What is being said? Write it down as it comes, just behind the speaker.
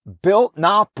Built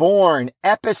Not Born,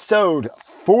 episode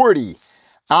 40.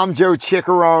 I'm Joe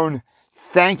Ciccarone.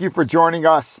 Thank you for joining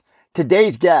us.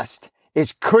 Today's guest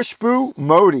is Khushbu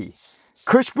Modi.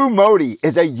 Khushbu Modi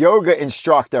is a yoga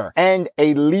instructor and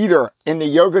a leader in the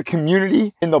yoga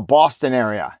community in the Boston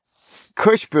area.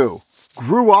 Khushbu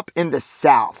grew up in the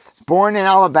South. Born in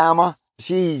Alabama,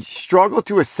 she struggled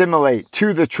to assimilate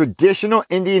to the traditional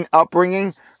Indian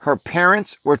upbringing her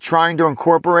parents were trying to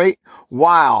incorporate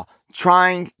while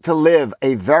trying to live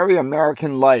a very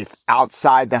American life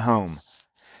outside the home.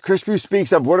 Khushbu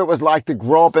speaks of what it was like to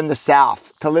grow up in the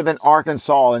South, to live in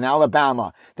Arkansas and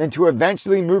Alabama, then to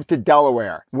eventually move to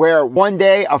Delaware, where one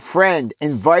day a friend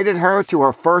invited her to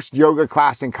her first yoga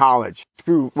class in college.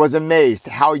 Khushbu was amazed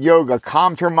how yoga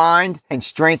calmed her mind and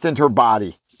strengthened her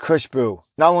body. Khushbu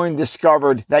not only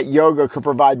discovered that yoga could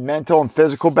provide mental and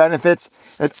physical benefits,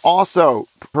 it also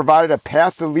provided a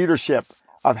path to leadership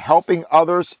of helping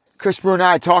others. Khushbu and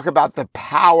I talk about the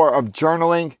power of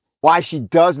journaling, why she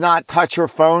does not touch her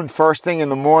phone first thing in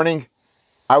the morning.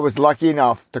 I was lucky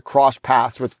enough to cross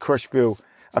paths with Khushbu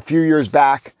a few years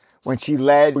back when she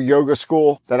led a yoga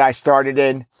school that I started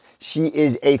in. She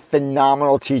is a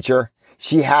phenomenal teacher.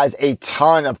 She has a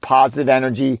ton of positive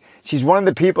energy. She's one of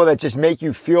the people that just make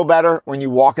you feel better when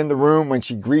you walk in the room, when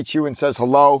she greets you and says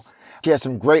hello. She has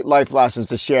some great life lessons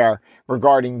to share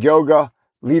regarding yoga,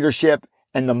 leadership,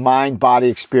 and the mind-body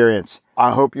experience.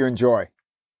 I hope you enjoy.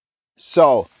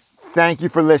 So, thank you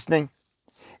for listening.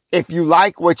 If you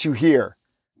like what you hear,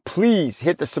 please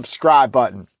hit the subscribe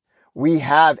button. We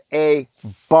have a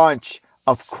bunch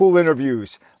of cool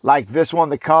interviews like this one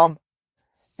to come.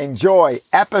 Enjoy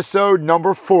episode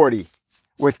number 40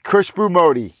 with Khushbu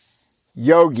Modi,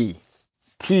 yogi,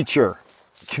 teacher,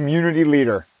 community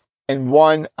leader, and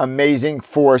one amazing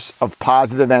force of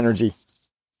positive energy.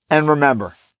 And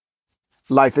remember,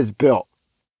 life is built,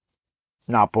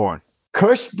 not born.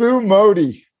 Khushbu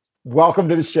Modi, welcome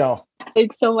to the show.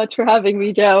 Thanks so much for having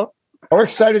me, Joe. We're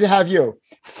excited to have you.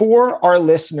 For our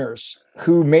listeners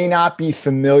who may not be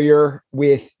familiar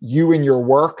with you and your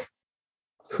work,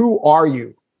 who are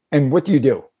you and what do you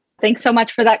do? Thanks so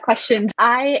much for that question.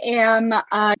 I am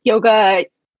a yoga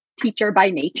teacher by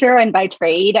nature and by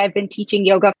trade. I've been teaching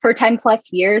yoga for 10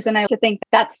 plus years, and I think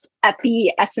that's at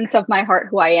the essence of my heart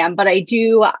who I am. But I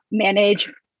do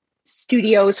manage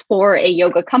studios for a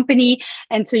yoga company.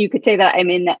 And so you could say that I'm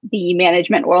in the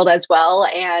management world as well,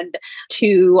 and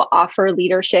to offer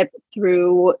leadership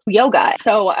through yoga.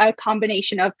 So a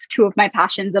combination of two of my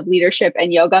passions of leadership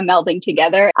and yoga melding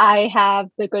together. I have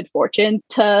the good fortune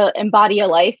to embody a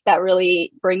life that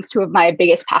really brings two of my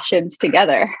biggest passions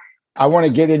together. I want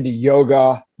to get into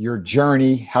yoga, your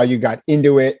journey, how you got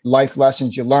into it, life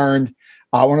lessons you learned.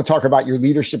 I want to talk about your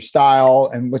leadership style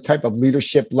and what type of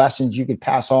leadership lessons you could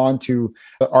pass on to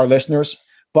our listeners.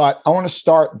 But I want to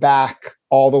start back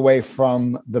all the way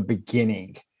from the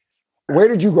beginning. Where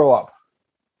did you grow up?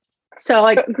 So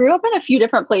I grew up in a few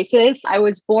different places. I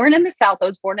was born in the South. I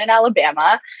was born in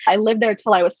Alabama. I lived there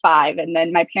till I was 5. And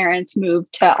then my parents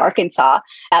moved to Arkansas.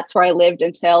 That's where I lived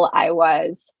until I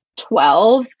was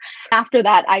 12. After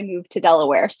that, I moved to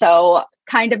Delaware. So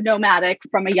kind of nomadic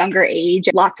from a younger age,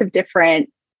 lots of different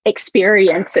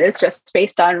experiences just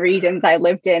based on regions I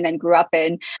lived in and grew up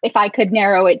in. If I could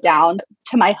narrow it down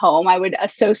to my home, I would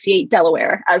associate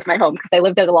Delaware as my home because I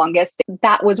lived there the longest.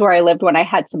 That was where I lived when I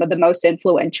had some of the most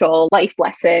influential life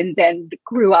lessons and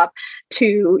grew up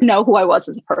to know who I was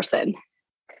as a person.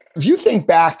 If you think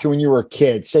back to when you were a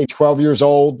kid, say 12 years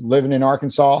old, living in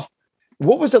Arkansas,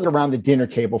 what was it around the dinner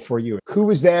table for you? Who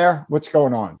was there? What's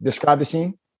going on? Describe the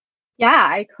scene. Yeah,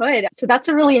 I could. So that's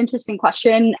a really interesting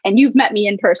question. And you've met me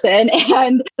in person.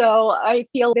 And so I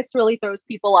feel this really throws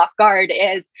people off guard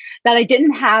is that I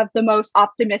didn't have the most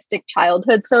optimistic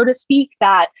childhood, so to speak,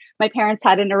 that my parents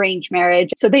had an arranged marriage.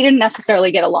 So they didn't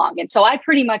necessarily get along. And so I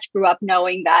pretty much grew up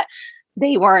knowing that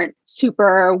they weren't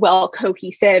super well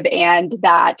cohesive and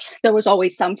that there was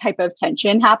always some type of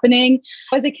tension happening.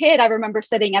 As a kid, I remember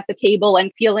sitting at the table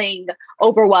and feeling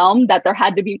overwhelmed that there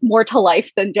had to be more to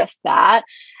life than just that.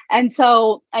 And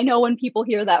so I know when people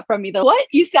hear that from me, they're what?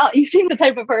 You seem the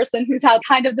type of person who's had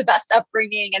kind of the best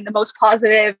upbringing and the most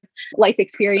positive life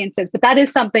experiences. But that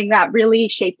is something that really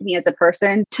shaped me as a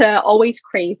person to always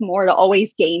crave more, to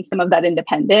always gain some of that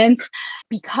independence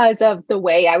because of the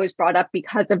way I was brought up,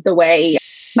 because of the way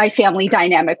my family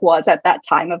dynamic was at that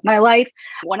time of my life.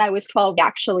 When I was 12,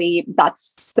 actually,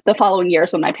 that's the following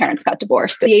years when my parents got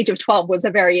divorced. The age of 12 was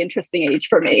a very interesting age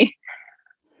for me.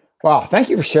 Wow. Thank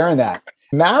you for sharing that.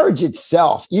 Marriage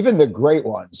itself, even the great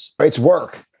ones, it's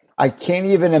work. I can't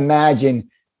even imagine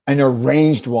an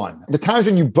arranged one. The times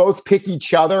when you both pick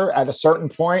each other at a certain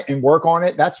point and work on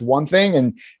it, that's one thing.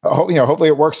 And hopefully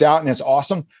it works out and it's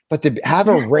awesome. But to have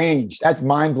arranged, that's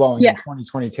mind blowing in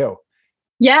 2022.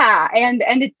 Yeah. And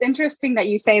it's interesting that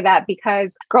you say that,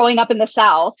 because growing up in the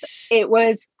South,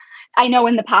 I know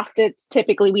in the past, it's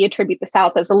typically we attribute the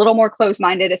South as a little more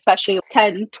closed-minded, especially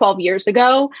 10, 12 years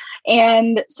ago.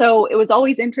 And so it was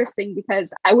always interesting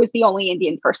because I was the only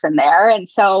Indian person there. And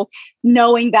so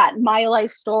knowing that my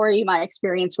life story, my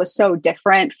experience was so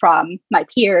different from my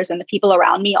peers and the people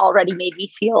around me already made me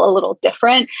feel a little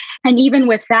different. And even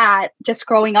with that, just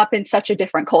growing up in such a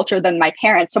different culture than my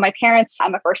parents. So my parents,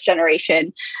 I'm a first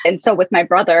generation. And so with my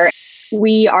brother,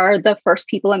 we are the first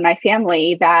people in my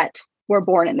family that were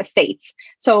born in the States.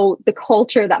 So the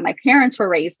culture that my parents were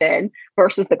raised in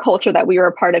versus the culture that we were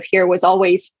a part of here was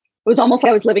almost like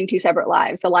I was living two separate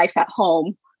lives. The life at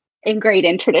home ingrained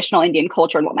in traditional Indian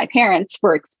culture and what my parents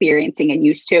were experiencing and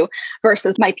used to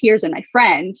versus my peers and my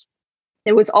friends.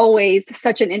 It was always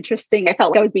such an interesting, I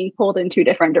felt like I was being pulled in two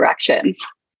different directions.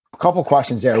 A couple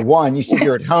questions there. One, you said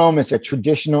you're at home. It's a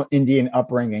traditional Indian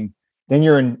upbringing. Then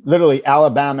you're in literally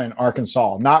Alabama and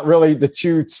Arkansas, not really the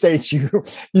two states you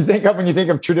think of when you think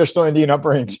of traditional Indian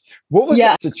upbringings. What was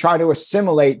it to try to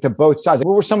assimilate to both sides?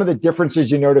 What were some of the differences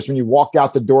you noticed when you walked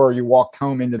out the door or you walked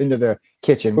home into the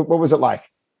kitchen? What was it like?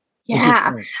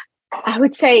 Yeah. I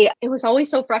would say it was always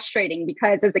so frustrating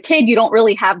because as a kid, you don't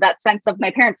really have that sense of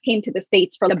my parents came to the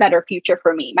States for a better future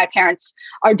for me. My parents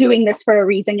are doing this for a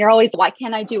reason. You're always, why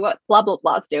can't I do what blah, blah,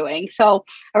 blah is doing? So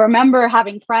I remember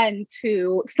having friends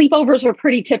who sleepovers were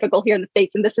pretty typical here in the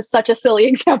States. And this is such a silly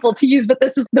example to use, but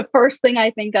this is the first thing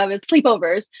I think of is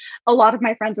sleepovers. A lot of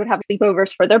my friends would have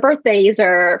sleepovers for their birthdays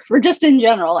or for just in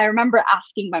general. I remember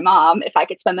asking my mom if I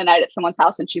could spend the night at someone's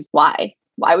house and she's, why?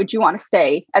 Why would you want to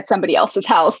stay at somebody else's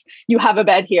house? You have a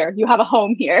bed here. You have a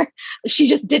home here. She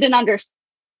just didn't understand.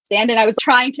 And I was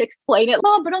trying to explain it.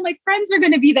 Mom, but all my friends are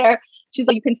going to be there. She's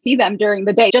like, you can see them during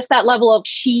the day. Just that level of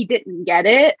she didn't get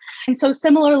it. And so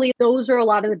similarly, those are a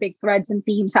lot of the big threads and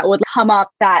themes that would come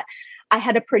up that I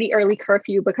had a pretty early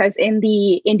curfew because in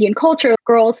the Indian culture,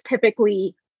 girls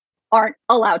typically aren't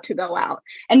allowed to go out.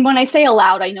 And when I say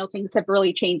allowed, I know things have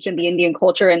really changed in the Indian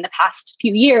culture in the past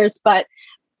few years, but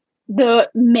the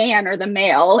man or the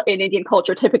male in Indian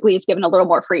culture typically is given a little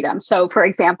more freedom. So for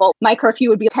example, my curfew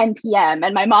would be 10 p.m.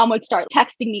 and my mom would start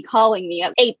texting me, calling me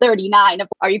at 8:39 of,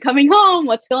 are you coming home?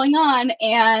 What's going on?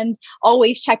 And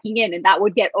always checking in. And that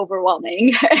would get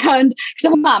overwhelming. And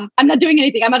so, Mom, I'm not doing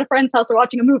anything. I'm at a friend's house or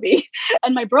watching a movie.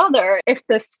 And my brother, if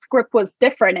the script was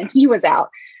different and he was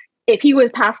out, if he was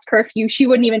past curfew, she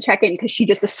wouldn't even check in because she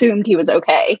just assumed he was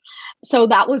okay. So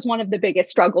that was one of the biggest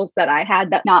struggles that I had,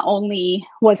 that not only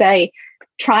was I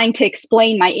trying to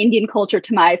explain my Indian culture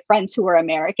to my friends who were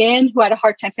American, who had a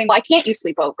hard time saying, why can't you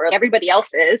sleep over? Everybody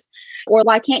else is. Or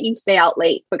why can't you stay out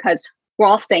late? Because we're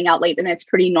all staying out late and it's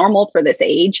pretty normal for this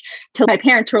age. To my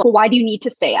parents were, well, why do you need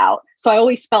to stay out? So I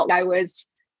always felt I was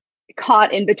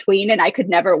caught in between and I could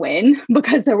never win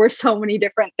because there were so many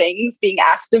different things being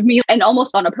asked of me and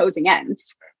almost on opposing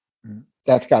ends.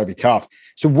 That's got to be tough.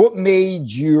 So what made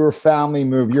your family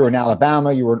move? You were in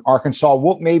Alabama, you were in Arkansas.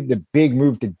 What made the big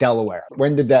move to Delaware?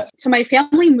 When did that? So my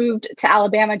family moved to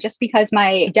Alabama just because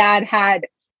my dad had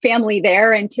family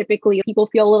there. And typically people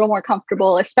feel a little more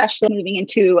comfortable, especially moving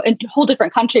into a whole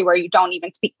different country where you don't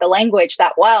even speak the language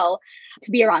that well,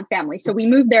 to be around family. So we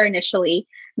moved there initially.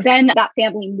 Then that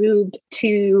family moved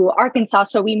to Arkansas.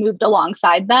 So we moved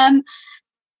alongside them.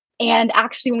 And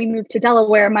actually, when we moved to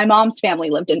Delaware, my mom's family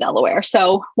lived in Delaware.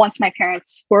 So once my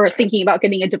parents were thinking about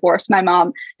getting a divorce, my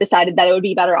mom decided that it would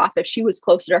be better off if she was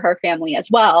closer to her family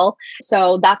as well.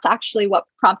 So that's actually what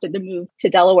prompted the move to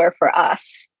Delaware for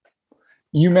us.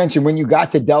 You mentioned when you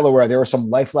got to Delaware, there were some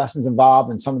life lessons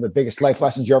involved, and some of the biggest life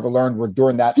lessons you ever learned were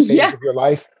during that phase of your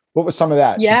life. What was some of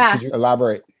that? Yeah. Could you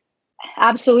elaborate?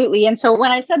 Absolutely. And so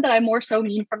when I said that, I more so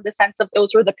mean from the sense of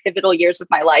those were the pivotal years of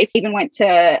my life. I even went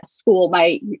to school.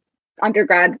 My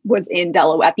undergrad was in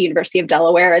Delaware at the University of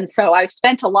Delaware. And so I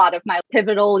spent a lot of my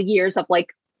pivotal years of like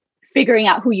figuring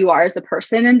out who you are as a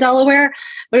person in Delaware.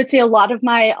 But I'd say a lot of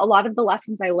the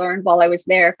lessons I learned while I was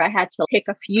there, if I had to pick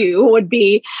a few, would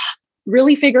be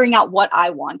really figuring out what I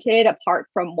wanted apart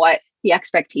from what the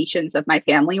expectations of my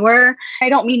family were. I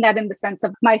don't mean that in the sense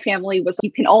of my family was,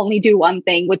 you can only do one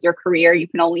thing with your career. You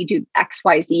can only do X,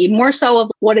 Y, Z. More so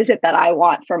of what is it that I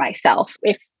want for myself?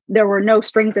 If there were no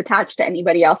strings attached to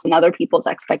anybody else and other people's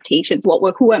expectations,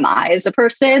 who am I as a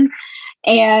person?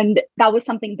 And that was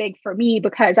something big for me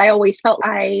because I always felt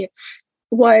I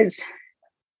was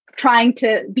trying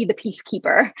to be the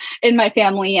peacekeeper in my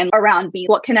family and around me.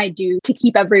 What can I do to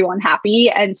keep everyone happy?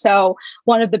 And so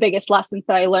one of the biggest lessons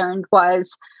that I learned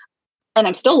was, and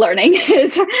I'm still learning,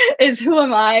 is who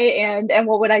am I and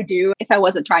what would I do if I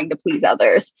wasn't trying to please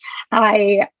others?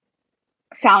 I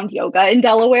found yoga in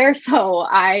Delaware. So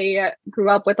I grew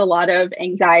up with a lot of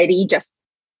anxiety just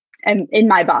in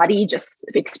my body, just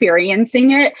experiencing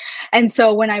it. And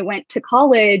so when I went to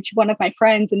college, one of my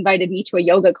friends invited me to a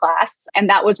yoga class, and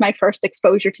that was my first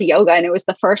exposure to yoga. And it was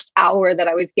the first hour that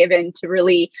I was given to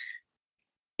really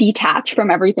detach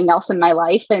from everything else in my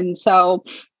life. And so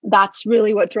that's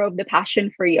really what drove the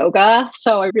passion for yoga.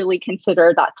 So I really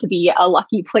consider that to be a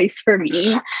lucky place for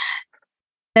me.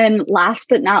 And last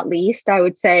but not least, I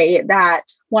would say that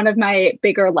one of my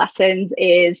bigger lessons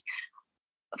is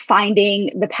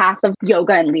finding the path of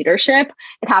yoga and leadership.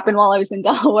 It happened while I was in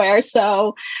Delaware.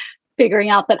 So figuring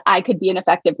out that I could be an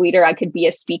effective leader, I could be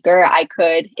a speaker, I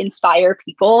could inspire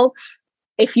people.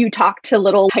 If you talked to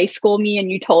little high school me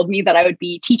and you told me that I would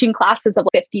be teaching classes of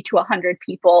 50 to 100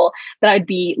 people, that I'd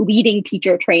be leading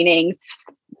teacher trainings,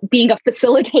 being a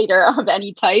facilitator of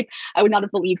any type, I wouldn't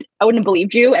have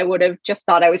believed you. I would have just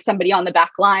thought I was somebody on the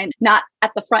back line, not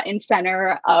at the front and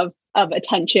center of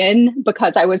attention,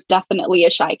 because I was definitely a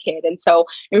shy kid. And so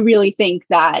I really think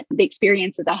that the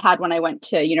experiences I had when I went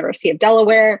to University of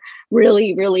Delaware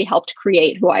really, really helped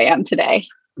create who I am today.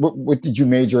 What did you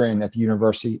major in at the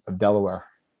University of Delaware?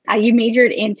 I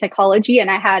majored in psychology, and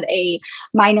I had a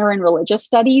minor in religious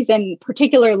studies, and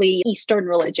particularly Eastern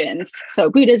religions.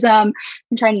 So Buddhism,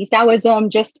 Chinese Taoism,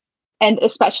 and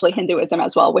especially Hinduism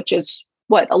as well, which is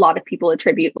what a lot of people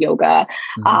attribute yoga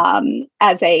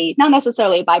as not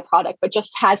necessarily a byproduct, but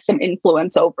just has some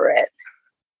influence over it.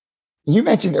 You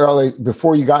mentioned earlier,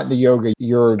 before you got into yoga,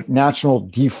 your natural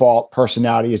default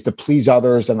personality is to please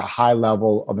others and a high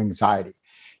level of anxiety.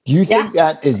 Do you think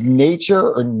that is nature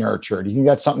or nurture? Do you think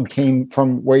that something came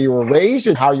from where you were raised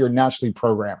or how you're naturally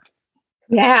programmed?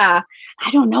 Yeah,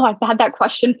 I don't know. I've had that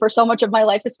question for so much of my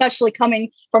life, especially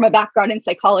coming from a background in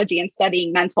psychology and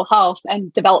studying mental health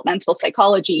and developmental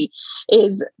psychology,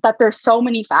 is that there's so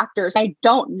many factors. I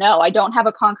don't know. I don't have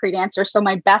a concrete answer. So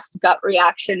my best gut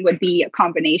reaction would be a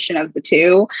combination of the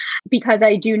two, because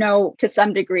I do know to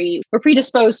some degree we're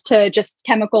predisposed to just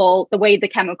the way the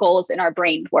chemicals in our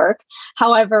brain work.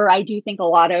 However, I do think a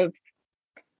lot of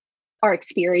our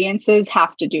experiences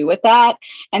have to do with that.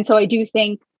 And so I do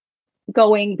think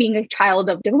being a child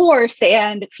of divorce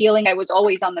and feeling I was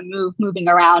always on the move, moving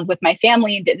around with my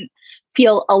family and didn't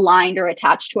feel aligned or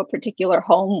attached to a particular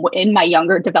home in my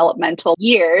younger developmental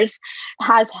years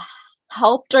has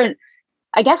helped, or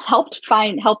I guess helped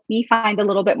me find a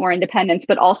little bit more independence,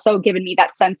 but also given me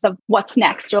that sense of what's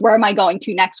next or where am I going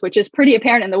to next, which is pretty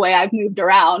apparent in the way I've moved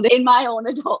around in my own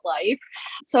adult life.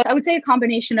 So I would say a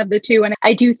combination of the two. And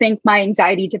I do think my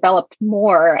anxiety developed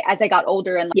more as I got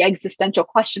older, and the existential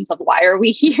questions of why are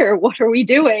we here? What are we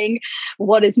doing?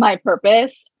 What is my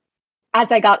purpose?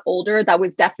 As I got older, that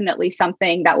was definitely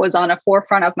something that was on a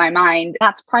forefront of my mind.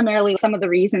 That's primarily some of the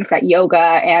reasons that yoga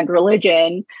and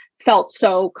religion felt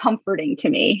so comforting to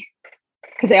me,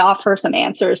 because they offer some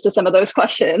answers to some of those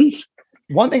questions.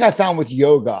 One thing I found with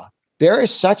yoga, there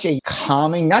is such a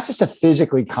calming, not just a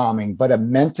physically calming, but a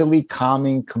mentally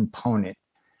calming component.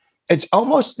 It's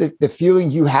almost the feeling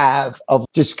you have of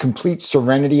just complete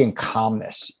serenity and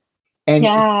calmness. And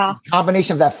the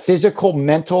combination of that physical,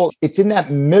 mental, it's in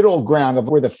that middle ground of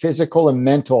where the physical and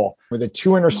mental, where the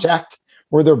two intersect,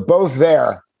 where they're both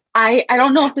there. I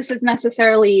don't know if this is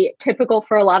necessarily typical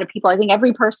for a lot of people. I think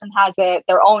every person has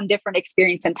their own different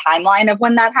experience and timeline of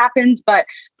when that happens. But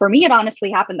for me, it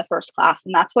honestly happened the first class,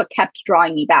 and that's what kept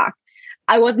drawing me back.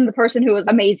 I wasn't the person who was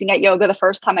amazing at yoga the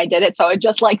first time I did it. So I'll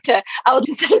just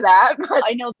say that. But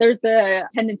I know there's the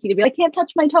tendency to be like, I can't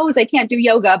touch my toes, I can't do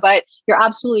yoga. But you're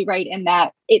absolutely right in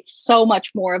that it's so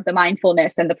much more of the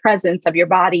mindfulness and the presence of your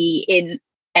body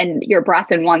and your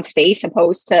breath in one space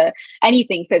opposed to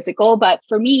anything physical. But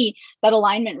for me, that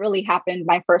alignment really happened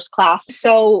my first class.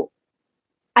 So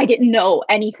I didn't know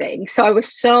anything. So I was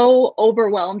so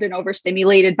overwhelmed and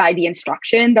overstimulated by the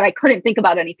instruction that I couldn't think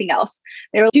about anything else.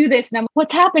 They were do this and I'm like,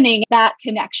 what's happening? That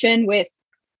connection with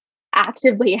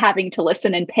actively having to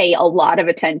listen and pay a lot of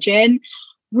attention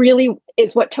really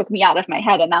is what took me out of my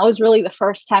head. And that was really the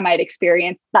first time I'd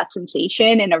experienced that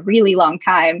sensation in a really long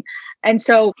time. And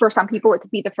so for some people, it could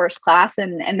be the first class.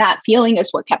 And that feeling is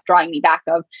what kept drawing me back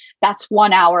of, that's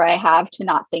 1 hour I have to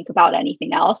not think about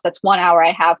anything else. That's 1 hour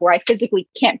I have where I physically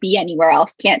can't be anywhere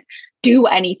else, can't do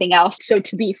anything else. So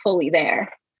to be fully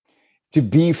there. To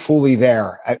be fully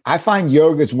there. I find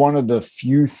yoga is one of the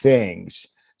few things.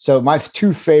 So my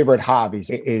two favorite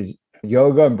hobbies is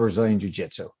yoga and Brazilian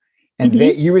jiu-jitsu. And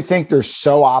Mhm. you would think they're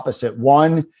so opposite.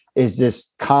 One is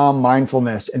this calm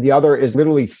mindfulness, and the other is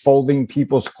literally folding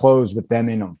people's clothes with them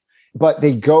in them. But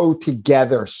they go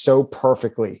together so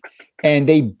perfectly. And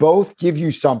they both give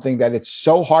you something that it's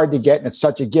so hard to get, and it's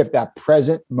such a gift, that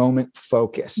present moment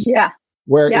focus. Yeah.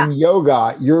 Where Yeah. in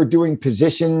yoga, you're doing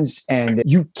positions and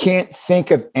you can't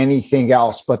think of anything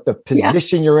else but the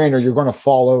position you're in, or you're going to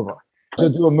fall over. So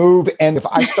do a move. And if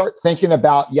I start thinking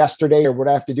about yesterday or what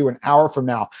I have to do an hour from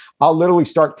now, I'll literally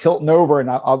start tilting over and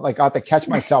I'll have to catch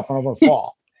myself and I'm going to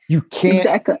fall. You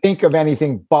can't think of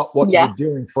anything but what you're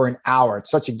doing for an hour.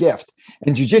 It's such a gift.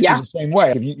 And jiu-jitsu is the same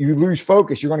way. If you lose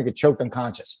focus, you're going to get choked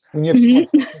unconscious. When you have someone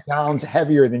 50 pounds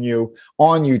heavier than you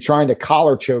on you trying to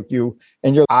collar choke you,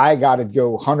 and I got to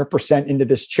go 100% into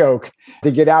this choke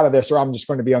to get out of this, or I'm just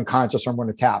going to be unconscious, or I'm going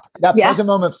to tap. That present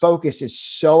moment focus is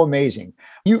so amazing.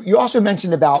 You also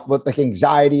mentioned about like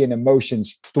anxiety and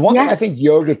emotions. The one thing I think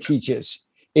yoga teaches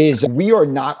is we are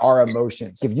not our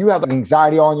emotions. If you have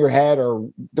anxiety on your head or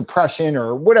depression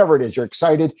or whatever it is, you're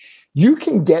excited, you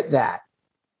can get that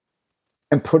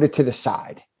and put it to the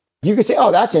side. You can say,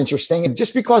 oh, that's interesting. And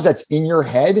just because that's in your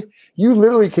head, you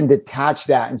literally can detach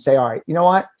that and say, all right, you know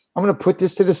what? I'm going to put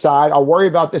this to the side. I'll worry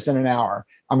about this in an hour.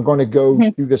 I'm going to go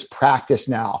do this practice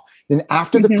now. Then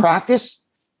after the practice,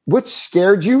 what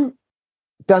scared you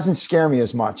doesn't scare me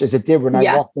as much as it did when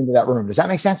I walked into that room. Does that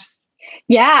make sense?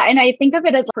 Yeah. And I think of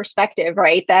it as a perspective,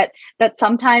 right? That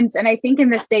sometimes, and I think in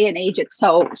this day and age, it's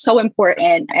so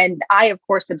important. And I, of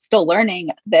course, am still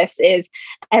learning this, is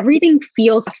everything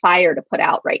feels a fire to put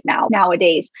out right now.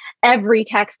 Nowadays, every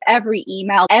text, every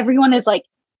email, everyone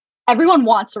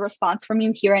wants a response from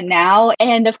you here and now.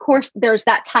 And of course, there's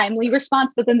that timely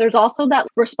response, but then there's also that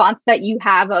response that you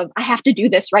have of, I have to do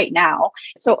this right now.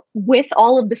 So with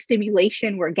all of the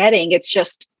stimulation we're getting, it's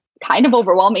just kind of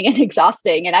overwhelming and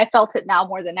exhausting. And I felt it now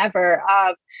more than ever.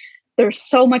 There's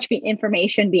so much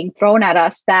information being thrown at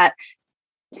us that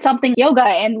something yoga,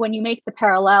 and when you make the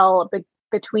parallel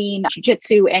between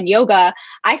jiu-jitsu and yoga,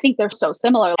 I think they're so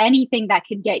similar. Anything that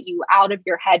can get you out of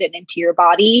your head and into your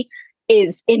body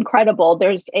is incredible.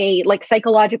 There's a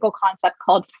psychological concept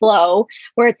called flow,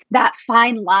 where it's that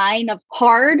fine line of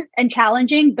hard and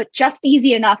challenging, but just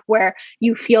easy enough where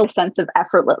you feel a sense of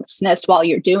effortlessness while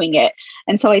you're doing it.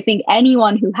 And so I think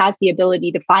anyone who has the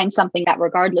ability to find something that,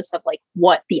 regardless of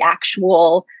what the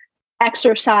actual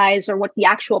exercise or what the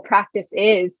actual practice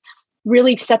is,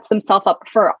 really sets themselves up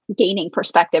for gaining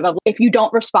perspective of, if you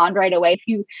don't respond right away, if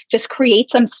you just create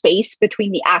some space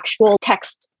between the actual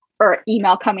text or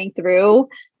email coming through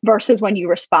versus when you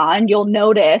respond, you'll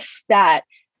notice that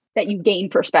you gain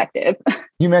perspective.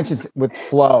 You mentioned with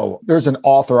flow, there's an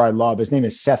author I love. His name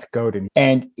is Seth Godin.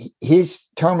 And his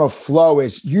term of flow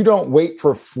is, you don't wait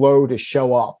for flow to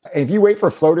show up. And if you wait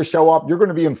for flow to show up, you're going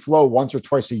to be in flow once or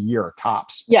twice a year,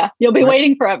 tops. Yeah, you'll be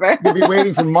waiting forever. You'll be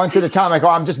waiting for months at a time. Like, oh,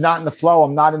 I'm just not in the flow.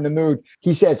 I'm not in the mood.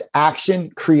 He says action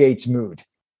creates mood,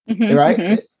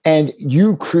 right? And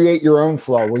you create your own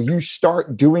flow where you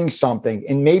start doing something.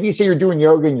 And maybe say you're doing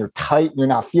yoga and you're tight and you're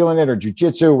not feeling it, or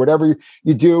jujitsu, whatever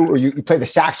you do, or you play the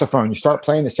saxophone. You start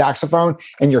playing the saxophone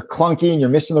and you're clunky and you're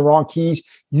missing the wrong keys.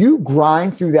 You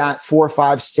grind through that 4,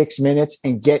 5, 6 minutes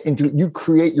and you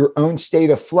create your own state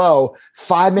of flow.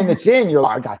 5 minutes in, you're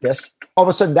like, I got this. All of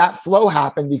a sudden that flow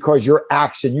happened because you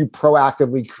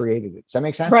proactively created it. Does that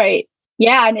make sense? Right.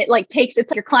 Yeah. And it's like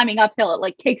you're climbing uphill.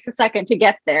 It takes a second to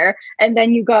get there. And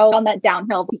then you go on that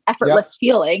downhill, effortless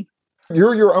feeling.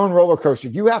 You're your own roller coaster.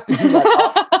 You have to do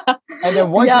that up. And then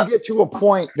once you get to a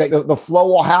point that the flow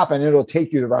will happen, it'll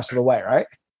take you the rest of the way, right?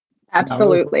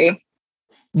 Absolutely.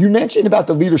 You mentioned about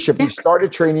the leadership. You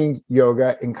started training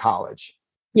yoga in college.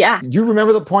 Yeah. Do you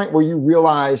remember the point where you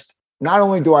realized, not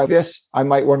only do I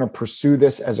might want to pursue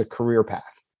this as a career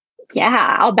path?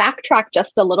 Yeah, I'll backtrack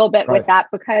just a little bit with that,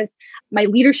 because my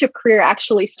leadership career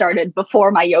actually started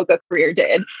before my yoga career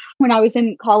did. When I was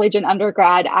in college and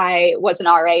undergrad, I was an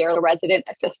RA, or a resident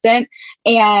assistant.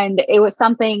 And it was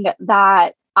something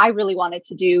that I really wanted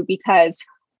to do because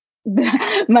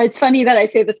it's funny that I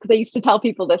say this, because I used to tell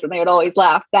people this and they would always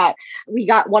laugh, that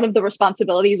one of the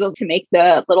responsibilities was to make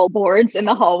the little boards in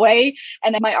the hallway.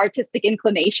 And then my artistic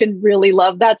inclination really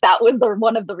loved that. That was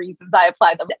one of the reasons I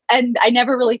applied them. And I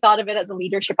never really thought of it as a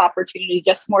leadership opportunity,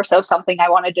 just more so something I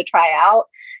wanted to try out.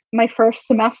 My first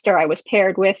semester, I was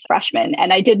paired with freshmen,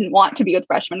 and I didn't want to be with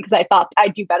freshmen because I thought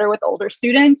I'd do better with older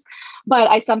students. But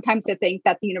I sometimes think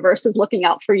that the universe is looking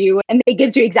out for you and it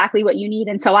gives you exactly what you need.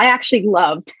 And so I actually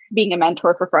loved being a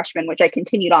mentor for freshmen, which I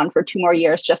continued on for 2 more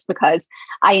years, just because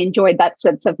I enjoyed that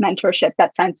sense of mentorship,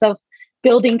 that sense of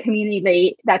building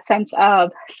community, that sense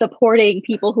of supporting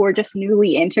people who are just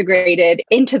newly integrated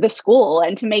into the school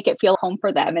and to make it feel home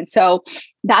for them. And so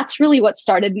that's really what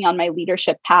started me on my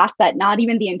leadership path, that not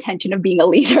even the intention of being a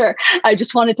leader. I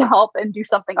just wanted to help and do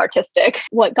something artistic.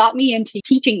 What got me into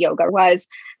teaching yoga was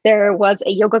there was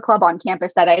a yoga club on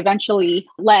campus that I eventually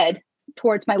led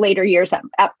towards my later years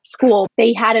at school.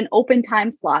 They had an open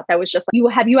time slot that was just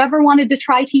like, have you ever wanted to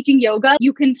try teaching yoga?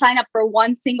 You can sign up for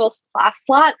one single class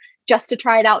slot just to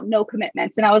try it out, no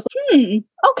commitments. And I was like,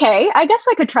 okay, I guess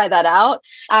I could try that out.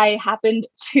 I happened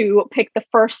to pick the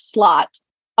first slot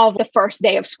of the first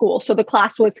day of school. So the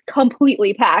class was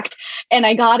completely packed, and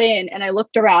I got in and I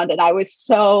looked around and I was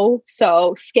so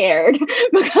scared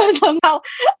because somehow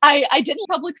I did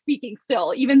public speaking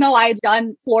still, even though I'd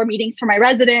done floor meetings for my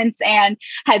residents and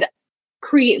had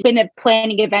been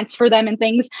planning events for them and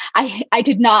things.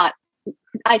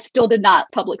 I still did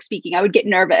not public speaking. I would get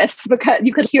nervous because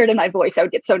you could hear it in my voice. I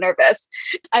would get so nervous.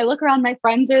 I look around, my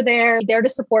friends are there to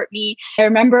support me. I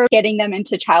remember getting them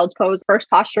into child's pose, first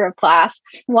posture of class.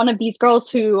 One of these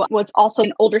girls who was also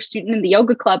an older student in the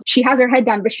yoga club, she has her head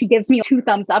down, but she gives me 2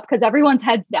 thumbs up because everyone's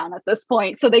head's down at this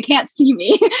point. So they can't see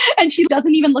me. And she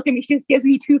doesn't even look at me. She just gives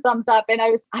me 2 thumbs up. And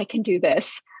I can do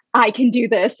this. I can do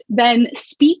this. Then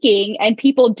speaking and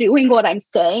people doing what I'm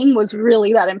saying was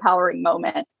really that empowering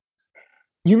moment.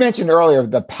 You mentioned earlier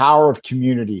the power of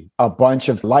community, a bunch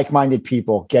of like-minded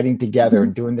people getting together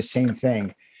and doing the same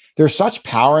thing. There's such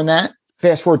power in that.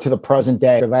 Fast forward to the present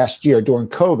day, last year during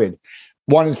COVID,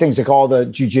 one of the things, like all the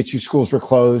jiu-jitsu schools were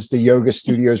closed, the yoga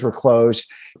studios were closed.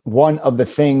 One of the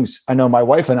things I know my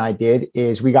wife and I did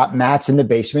is we got mats in the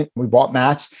basement. We bought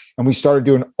mats and we started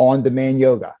doing on-demand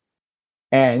yoga.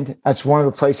 And that's one of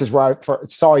the places where I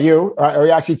saw you, or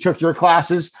we actually took your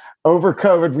classes over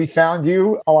COVID. We found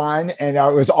you online and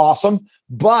it was awesome,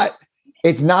 but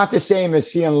it's not the same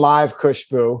as seeing live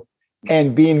Khushbu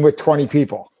and being with 20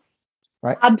 people,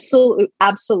 right?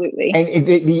 Absolutely. And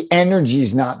the energy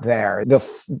is not there.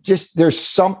 There's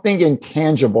something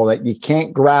intangible that you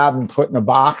can't grab and put in a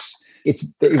box.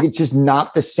 It's just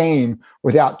not the same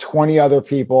without 20 other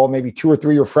people, maybe 2 or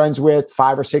 3 you're friends with,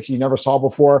 5 or 6 you never saw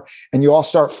before, and you all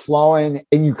start flowing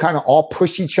and you kind of all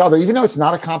push each other. Even though it's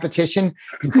not a competition,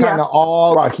 you kind of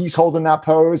all, he's holding that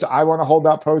pose, I want to hold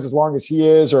that pose as long as he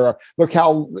is, or look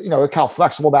how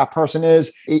flexible that person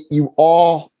is. You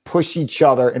all push each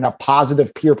other in a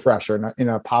positive peer pressure, in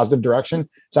a positive direction.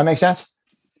 Does that make sense?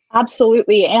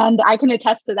 Absolutely. And I can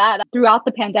attest to that. Throughout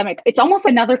the pandemic, it's almost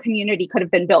another community could have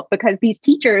been built because these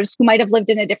teachers who might have lived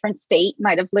in a different state,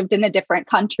 might have lived in a different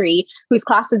country, whose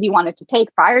classes you wanted to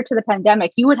take prior to the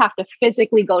pandemic, you would have to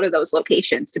physically go to those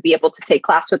locations to be able to take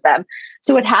class with them.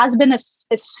 So it has been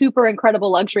a super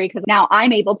incredible luxury because now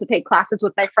I'm able to take classes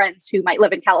with my friends who might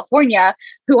live in California,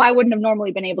 who I wouldn't have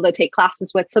normally been able to take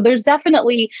classes with. So there's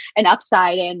definitely an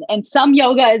upside, and some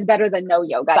yoga is better than no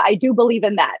yoga. I do believe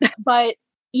in that. But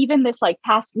even this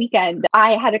past weekend,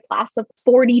 I had a class of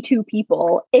 42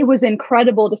 people. It was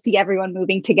incredible to see everyone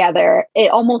moving together.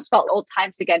 It almost felt old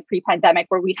times again, pre-pandemic,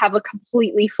 where we'd have a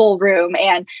completely full room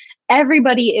and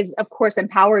everybody is, of course,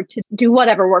 empowered to do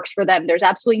whatever works for them. There's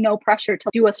absolutely no pressure to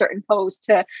do a certain pose,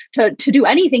 to do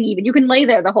anything even. You can lay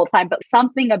there the whole time, but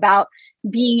something about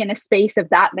being in a space of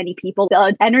that many people,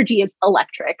 the energy is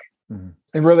electric.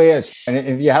 It really is. And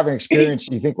if you haven't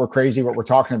experienced, you think we're crazy what we're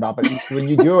talking about, but when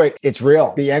you do it, it's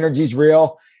real. The energy's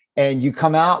real. And you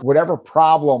come out, whatever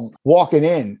problem walking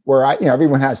in, where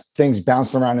everyone has things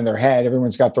bouncing around in their head.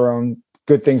 Everyone's got their own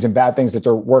good things and bad things that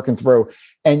they're working through.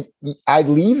 And I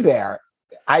leave there.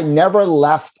 I never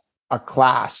left a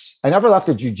class. I never left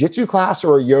a jiu-jitsu class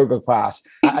or a yoga class.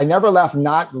 I never left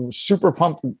not super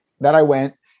pumped that I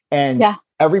went. And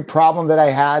every problem that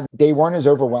I had, they weren't as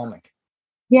overwhelming.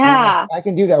 Yeah, I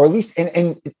can do that, or at least,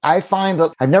 and I find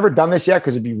that I've never done this yet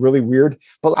because it'd be really weird,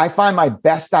 but I find my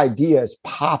best ideas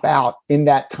pop out in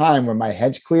that time when my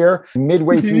head's clear.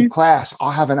 Midway through class,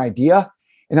 I'll have an idea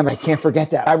and I can't forget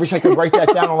that. I wish I could write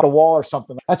that down on the wall or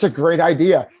something. That's a great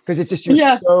idea because it's just,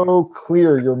 you're so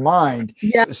clear, your mind.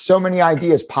 So many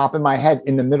ideas pop in my head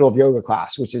in the middle of yoga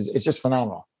class, it's just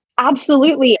phenomenal.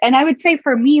 Absolutely. And I would say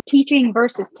for me, teaching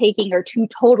versus taking are 2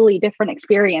 totally different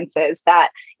experiences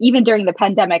that even during the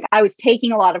pandemic, I was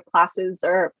taking a lot of classes,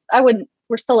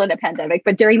 we're still in a pandemic,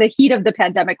 but during the heat of the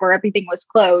pandemic where everything was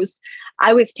closed,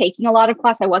 I was taking a lot of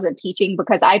class. I wasn't teaching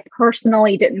because I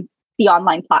personally didn't the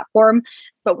online platform.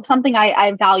 But something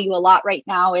I value a lot right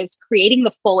now is creating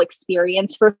the full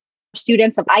experience for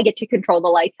students. Of I get to control the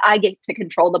lights, I get to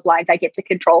control the blinds, I get to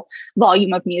control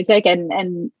volume of music,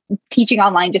 and teaching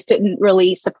online just didn't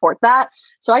really support that.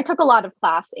 So I took a lot of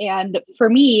class. And for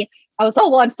me, I was, oh,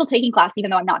 well, I'm still taking class, even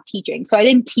though I'm not teaching. So I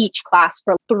didn't teach class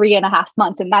for 3.5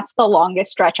 months. And that's the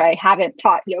longest stretch I haven't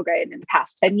taught yoga in the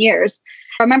past 10 years.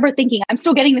 I remember thinking, I'm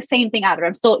still getting the same thing out of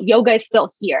it. Yoga is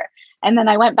still here. And then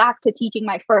I went back to teaching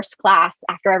my first class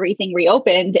after everything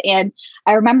reopened. And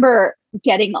I remember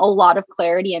getting a lot of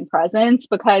clarity and presence,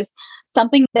 because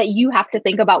something that you have to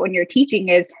think about when you're teaching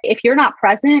is if you're not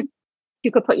present,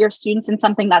 you could put your students in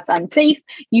something that's unsafe.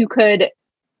 You could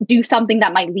do something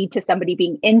that might lead to somebody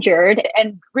being injured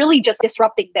and really just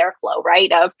disrupting their flow,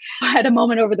 right? I had a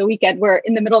moment over the weekend where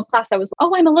in the middle of class, I was,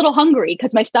 oh, I'm a little hungry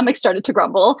because my stomach started to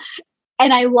grumble.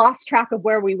 And I lost track of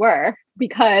where we were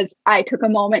because I took a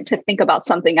moment to think about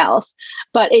something else.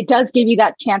 But it does give you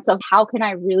that chance of how can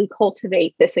I really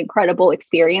cultivate this incredible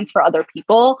experience for other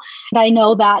people? And I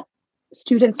know that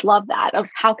students love that, of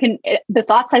the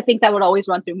thoughts I think that would always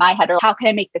run through my head are, how can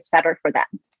I make this better for them?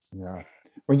 Yeah.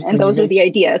 Those are the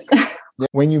ideas.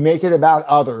 When you make it about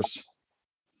others,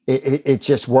 it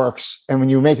just works. And when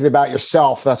you make it about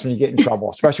yourself, that's when you get in trouble,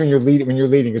 especially when you're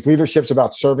leading, because leadership's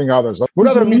about serving others. Like, what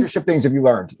other leadership things have you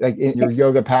learned, like in your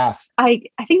yoga path? I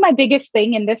think my biggest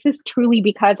thing, and this is truly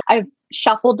because I've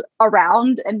shuffled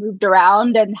around and moved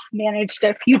around and managed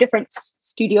a few different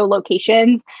studio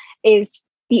locations, is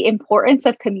the importance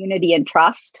of community and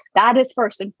trust. That is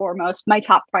first and foremost my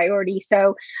top priority.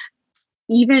 So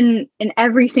even in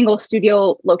every single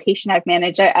studio location I've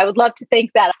managed, I would love to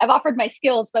think that I've offered my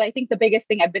skills, but I think the biggest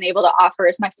thing I've been able to offer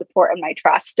is my support and my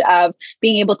trust, of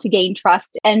being able to gain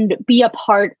trust and be a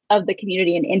part of the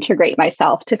community and integrate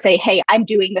myself to say, hey, I'm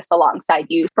doing this alongside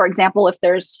you. For example, if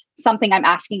there's something I'm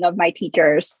asking of my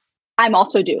teachers, I'm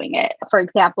also doing it. For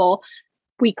example,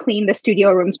 we clean the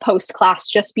studio rooms post-class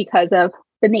just because of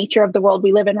the nature of the world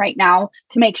we live in right now,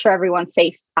 to make sure everyone's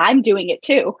safe. I'm doing it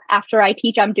too. After I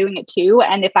teach, I'm doing it too.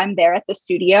 And if I'm there at the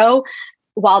studio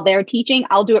while they're teaching,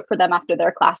 I'll do it for them after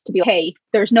their class to be, hey,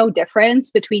 there's no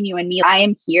difference between you and me. I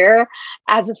am here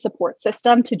as a support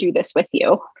system to do this with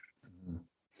you.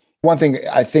 One thing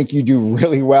I think you do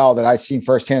really well that I've seen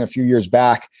firsthand a few years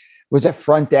back was at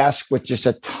front desk with just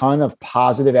a ton of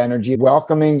positive energy,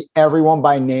 welcoming everyone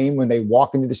by name when they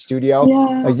walk into the studio.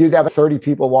 Yeah. Like, you'd have 30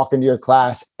 people walk into your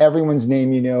class, everyone's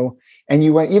name you knew. And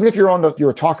you went, even if you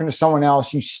were talking to someone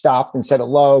else, you stopped and said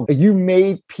hello. You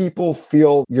made people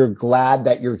feel you're glad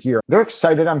that you're here. They're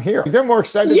excited I'm here. They're more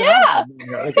excited than I am.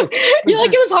 You're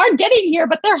like, it was hard getting here,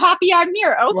 but they're happy I'm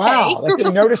here. Okay. Wow. Like,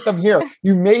 they noticed I'm here.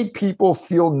 You made people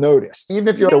feel noticed. Even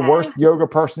if you're the worst yoga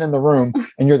person in the room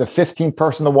and you're the 15th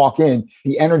person to walk in,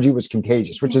 the energy was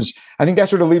contagious, which is, I think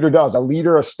that's what a leader does. A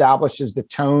leader establishes the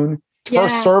tone,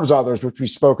 first serves others, which we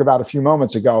spoke about a few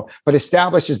moments ago, but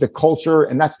establishes the culture,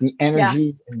 and that's the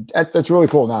energy. Yeah. That's really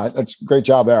cool. No, that's a great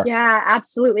job there. Yeah,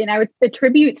 absolutely. And I would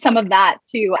attribute some of that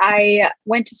to, I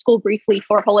went to school briefly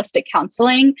for holistic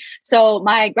counseling. So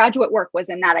my graduate work was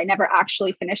in that. I never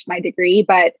actually finished my degree,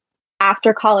 but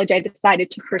after college, I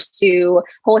decided to pursue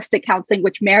holistic counseling,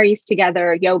 which marries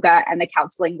together yoga and the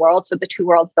counseling world. So the two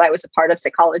worlds that I was a part of,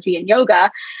 psychology and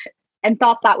yoga, and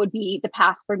thought that would be the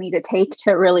path for me to take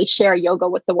to really share yoga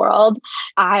with the world.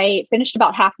 I finished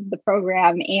about half of the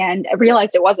program and I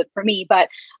realized it wasn't for me, but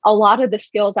a lot of the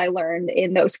skills I learned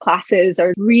in those classes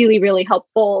are really, really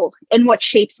helpful in what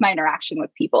shapes my interaction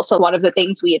with people. So one of the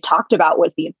things we had talked about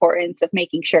was the importance of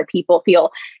making sure people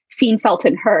feel seen, felt,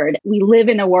 and heard. We live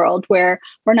in a world where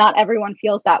not everyone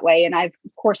feels that way. And I've,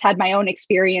 of course, had my own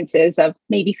experiences of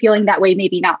maybe feeling that way,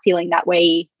 maybe not feeling that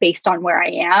way based on where I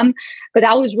am. But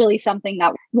that was really something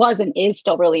that was and is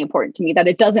still really important to me,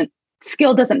 that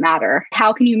skill doesn't matter.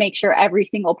 How can you make sure every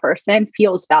single person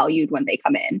feels valued when they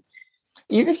come in?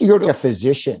 Even if you go to a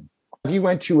physician, if you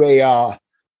went to a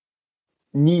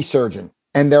knee surgeon,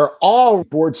 and they're all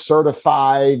board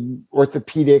certified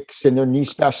orthopedics and they're knee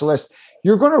specialists,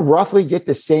 you're going to roughly get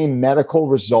the same medical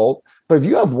result. But if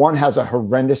you have one has a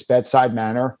horrendous bedside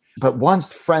manner, but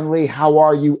one's friendly, how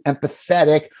are you,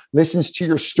 empathetic, listens to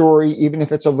your story, even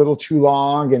if it's a little too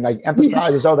long, and like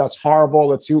empathizes, oh, that's horrible,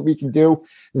 let's see what we can do.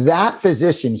 That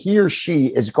physician, he or she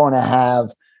is going to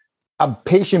have a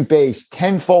patient base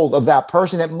tenfold of that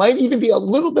person. It might even be a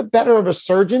little bit better of a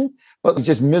surgeon, but it's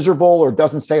just miserable or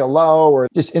doesn't say hello or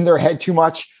just in their head too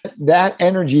much. That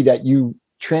energy that you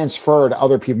transfer to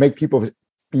other people, make people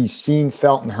be seen,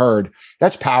 felt, and heard.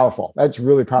 That's powerful. That's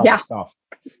really powerful stuff.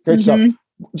 Good stuff.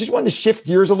 Just wanted to shift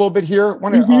gears a little bit here. I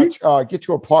want to get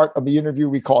to a part of the interview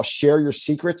we call Share Your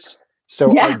Secrets.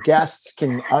 So our guests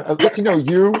can get to know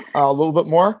you a little bit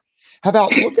more. How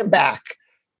about looking back?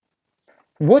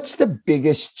 What's the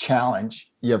biggest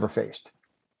challenge you ever faced?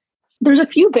 There's a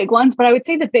few big ones, but I would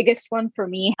say the biggest one for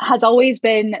me has always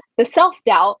been the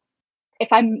self-doubt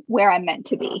if I'm where I'm meant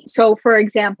to be. So for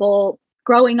example,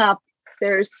 growing up,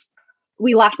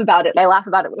 we laugh about it. I laugh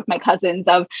about it with my cousins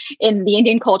of in the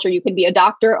Indian culture, you can be a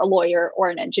doctor, a lawyer, or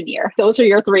an engineer. Those are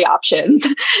your three options.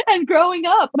 And growing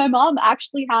up, my mom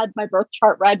actually had my birth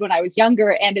chart read when I was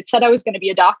younger, and it said I was going to be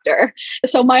a doctor.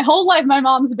 So my whole life, my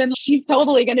mom's been, she's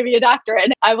totally going to be a doctor.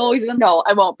 And I've always been, no,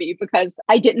 I won't be, because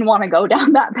I didn't want to go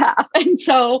down that path. And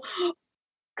so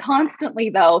constantly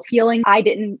though, feeling I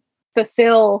didn't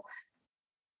fulfill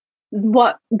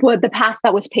what the path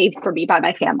that was paved for me by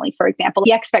my family, for example,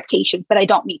 the expectations that I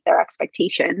don't meet their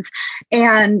expectations.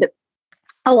 And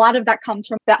a lot of that comes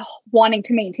from that wanting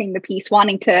to maintain the peace,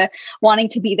 wanting to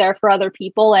be there for other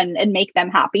people and make them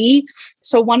happy.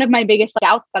 So one of my biggest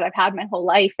doubts that I've had my whole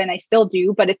life, and I still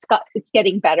do, but it's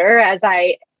getting better as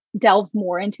I delve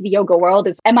more into the yoga world,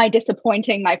 is, am I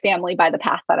disappointing my family by the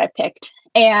path that I picked?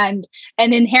 And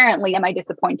inherently, am I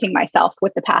disappointing myself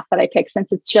with the path that I picked,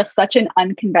 since it's just such an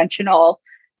unconventional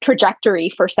trajectory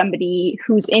for somebody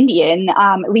who's Indian,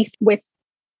 at least with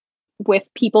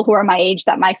people who are my age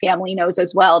that my family knows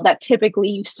as well, that typically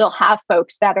you still have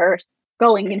folks that are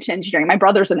going into engineering. My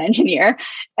brother's an engineer,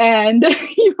 and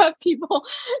you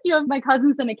have my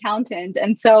cousin's an accountant.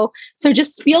 And so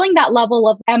just feeling that level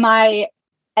of, am I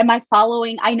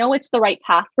following? I know it's the right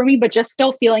path for me, but just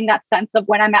still feeling that sense of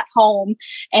when I'm at home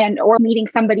or meeting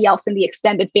somebody else in the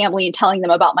extended family and telling them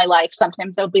about my life.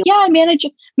 Sometimes they'll be, yeah, I manage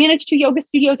 2 yoga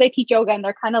studios. I teach yoga. And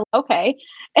they're kind of okay.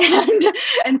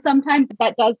 And sometimes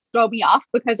that does throw me off,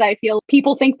 because I feel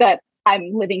people think that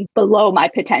I'm living below my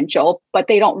potential, but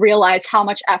they don't realize how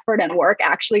much effort and work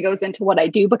actually goes into what I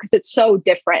do, because it's so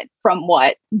different from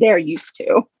what they're used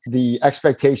to. The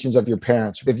expectations of your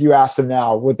parents, if you ask them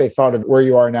now what they thought of where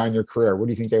you are now in your career, what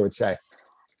do you think they would say?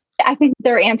 I think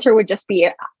their answer would just be,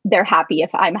 they're happy if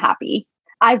I'm happy.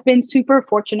 I've been super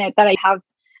fortunate that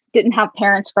didn't have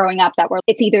parents growing up that were,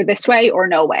 it's either this way or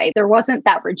no way. There wasn't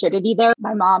that rigidity there.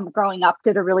 My mom growing up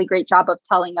did a really great job of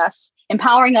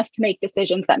empowering us to make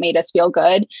decisions that made us feel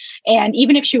good. And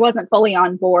even if she wasn't fully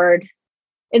on board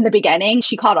in the beginning,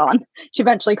 she caught on. She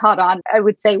eventually caught on. I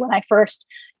would say when I first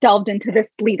delved into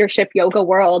this leadership yoga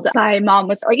world, my mom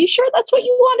was, are you sure that's what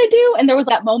you want to do? And there was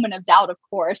that moment of doubt, of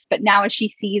course. But now as she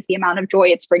sees the amount of joy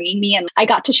it's bringing me, and I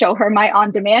got to show her my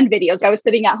on-demand videos. I was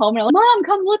sitting at home and I'm like, Mom,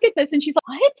 come look at this. And she's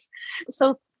like, what?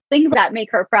 So things that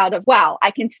make her proud of, wow,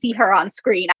 I can see her on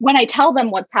screen. When I tell them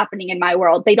what's happening in my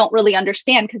world, they don't really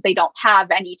understand, because they don't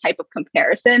have any type of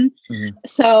comparison. Mm-hmm.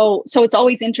 So it's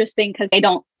always interesting, because they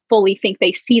don't fully think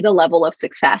they see the level of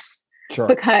success. Sure.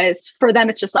 Because for them,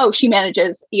 it's just, oh, she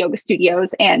manages yoga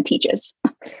studios and teaches.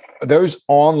 Those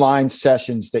online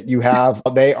sessions that you have,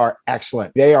 they are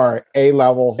excellent. They are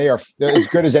A-level. They're as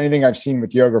good as anything I've seen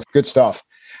with yoga. Good stuff.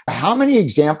 How many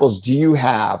examples do you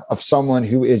have of someone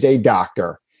who is a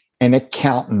doctor, an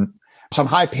accountant, some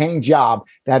high-paying job,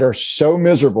 that are so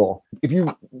miserable? If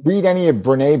you read any of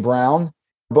Brene Brown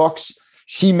books,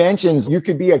 she mentions you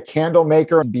could be a candle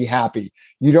maker and be happy.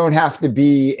 You don't have to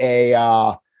be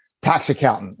a tax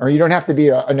accountant, or you don't have to be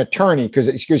an attorney,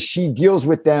 because she deals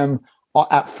with them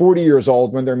at 40 years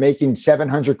old when they're making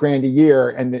 $700,000 a year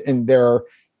and they're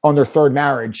on their third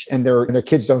marriage, and their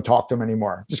kids don't talk to them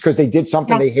anymore, just because they did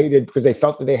something they hated, because they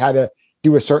felt that they had to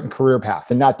do a certain career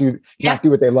path and not do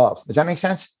what they love. Does that make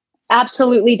sense?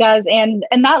 Absolutely does. And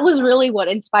that was really what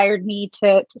inspired me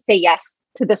to say yes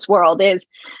to this world, is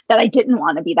that I didn't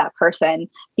want to be that person,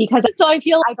 because so I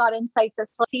feel I got insights as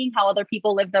to seeing how other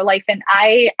people live their life. And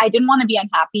I didn't want to be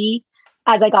unhappy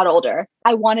as I got older.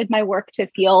 I wanted my work to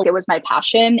feel it was my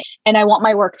passion, and I want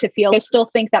my work to feel, I still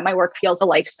think that my work feels a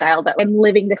lifestyle, that I'm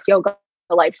living this yoga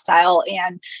lifestyle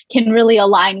and can really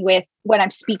align with when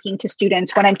I'm speaking to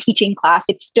students, when I'm teaching class.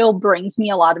 It still brings me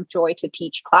a lot of joy to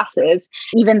teach classes.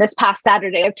 Even this past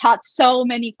Saturday, I've taught so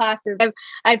many classes.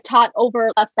 I've taught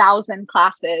over 1,000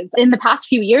 classes in the past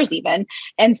few years even.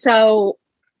 And so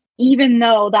even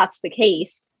though that's the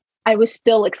case, I was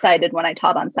still excited when I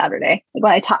taught on Saturday. Like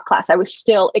when I taught class, I was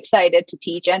still excited to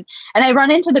teach. And I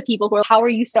run into the people who are, how are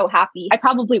you so happy? I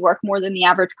probably work more than the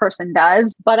average person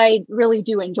does, but I really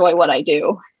do enjoy what I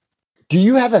do. Do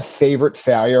you have a favorite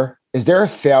failure? Is there a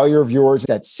failure of yours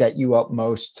that set you up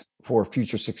most for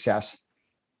future success?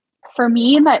 For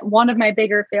me, one of my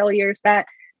bigger failures that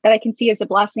I can see as a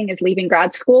blessing is leaving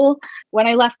grad school. When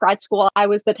I left grad school, I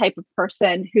was the type of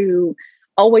person who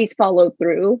always followed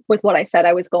through with what I said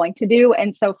I was going to do.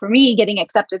 And so for me, getting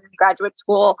accepted in graduate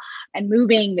school and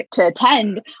moving to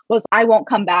attend was, I won't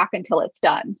come back until it's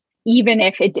done, even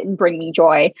if it didn't bring me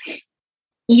joy,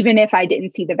 even if I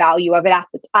didn't see the value of it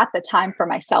at the time, for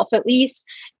myself at least,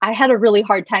 I had a really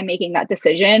hard time making that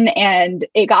decision. And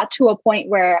it got to a point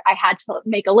where I had to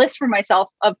make a list for myself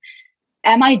of,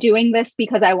 am I doing this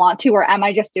because I want to, or am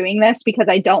I just doing this because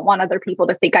I don't want other people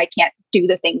to think I can't do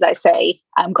the things I say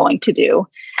I'm going to do?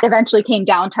 It eventually came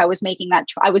down to I was making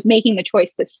the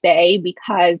choice to stay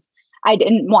because I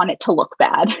didn't want it to look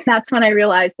bad. That's when I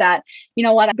realized that, you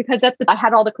know what, because I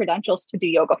had all the credentials to do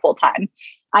yoga full time,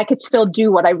 I could still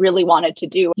do what I really wanted to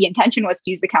do. The intention was to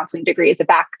use the counseling degree as a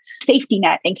back safety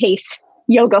net in case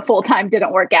yoga full time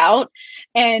didn't work out.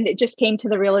 And it just came to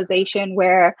the realization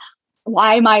where,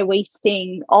 why am I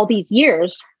wasting all these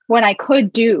years when I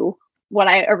could do what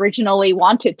I originally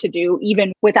wanted to do,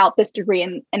 even without this degree,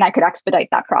 and I could expedite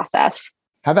that process.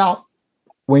 How about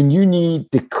when you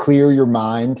need to clear your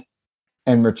mind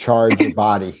and recharge your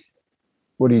body?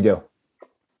 What do you do?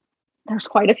 There's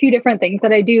quite a few different things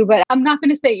that I do, but I'm not going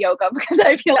to say yoga because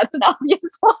I feel that's an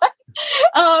obvious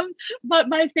one. But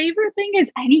my favorite thing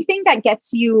is anything that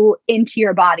gets you into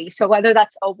your body. So whether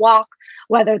that's a walk,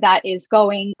 whether that is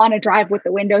going on a drive with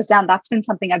the windows down, that's been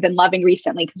something I've been loving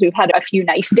recently because we've had a few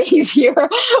nice days here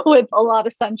with a lot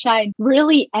of sunshine.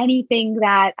 Really anything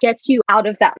that gets you out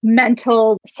of that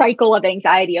mental cycle of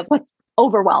anxiety of what's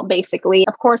overwhelmed, basically.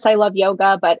 Of course, I love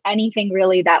yoga, but anything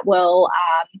really that will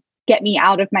get me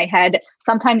out of my head.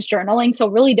 Sometimes journaling. So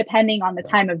really depending on the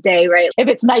time of day, right? If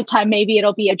it's nighttime, maybe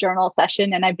it'll be a journal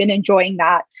session. And I've been enjoying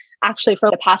that actually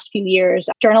for the past few years,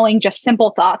 journaling just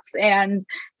simple thoughts and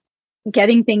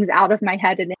getting things out of my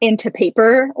head and into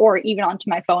paper or even onto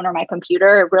my phone or my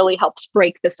computer. It really helps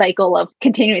break the cycle of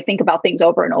continuing to think about things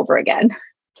over and over again.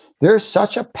 There's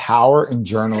such a power in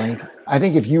journaling. I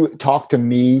think if you talked to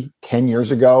me 10 years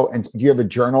ago and do you have a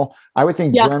journal? I would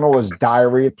think journal was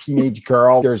diary, a teenage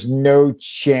girl. There's no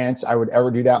chance I would ever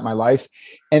do that in my life.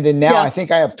 And then now I think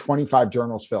I have 25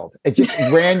 journals filled. It's just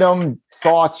random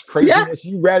thoughts, craziness.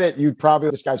 You read it, you'd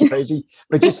probably, this guy's crazy,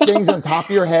 but just things on top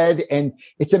of your head. And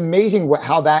it's amazing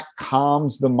how that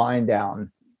calms the mind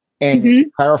down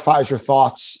and clarifies your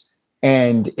thoughts.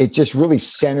 And it just really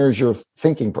centers your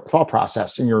thought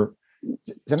process and does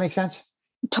that make sense?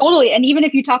 Totally. And even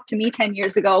if you talked to me 10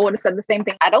 years ago, I would have said the same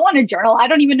thing. I don't want to journal. I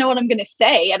don't even know what I'm going to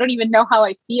say. I don't even know how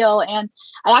I feel. And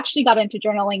I actually got into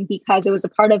journaling because it was a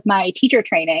part of my teacher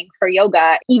training for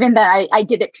yoga. Even that I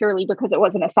did it purely because it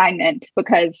was an assignment,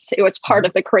 because it was part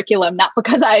of the curriculum, not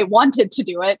because I wanted to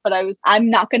do it, but I'm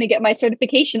not going to get my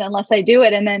certification unless I do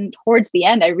it. And then towards the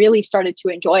end, I really started to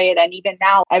enjoy it. And even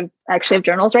now I actually have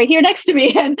journals right here next to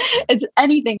me, and it's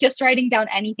anything, just writing down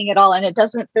anything at all. And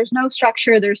there's no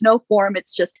structure, there's no form.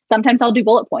 It's just, sometimes I'll do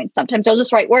bullet points. Sometimes I'll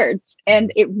just write words,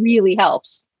 and it really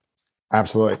helps.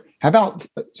 Absolutely. How about,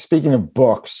 speaking of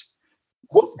books,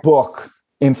 what book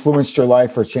influenced your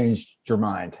life or changed your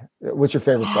mind? What's your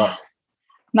favorite book?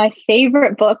 My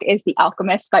favorite book is The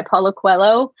Alchemist by Paulo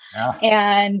Coelho. Yeah.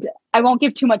 And I won't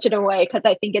give too much of it away because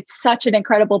I think it's such an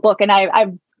incredible book. And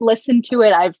I've listened to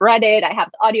it. I've read it. I have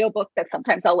the audiobook that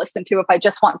sometimes I'll listen to if I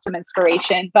just want some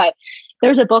inspiration. But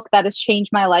there's a book that has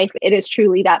changed my life. It is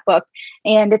truly that book.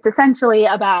 And it's essentially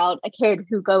about a kid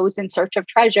who goes in search of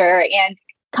treasure and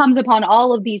comes upon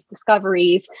all of these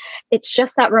discoveries. It's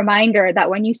just that reminder that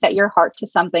when you set your heart to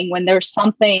something, when there's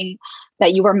something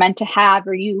that you were meant to have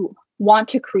or you want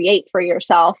to create for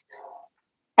yourself,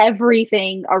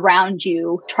 everything around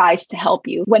you tries to help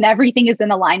you. When everything is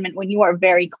in alignment, when you are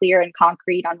very clear and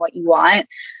concrete on what you want,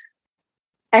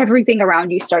 everything around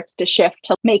you starts to shift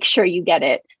to make sure you get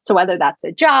it. So whether that's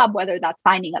a job, whether that's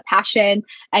finding a passion,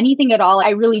 anything at all, I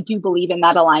really do believe in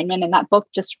that alignment. And that book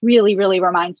just really, really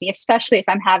reminds me, especially if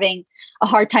I'm having a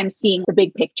hard time seeing the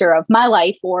big picture of my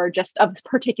life or just of a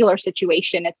particular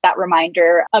situation. It's that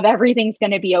reminder of everything's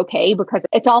going to be okay because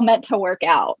it's all meant to work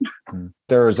out.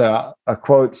 There's a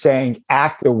quote saying,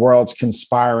 act, the world's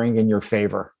conspiring in your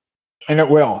favor. And it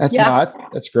will.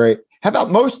 That's great. How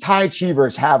about most high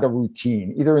achievers have a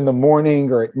routine, either in the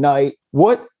morning or at night?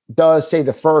 What does, say,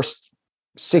 the first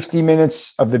 60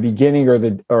 minutes of the beginning or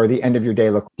the end of your day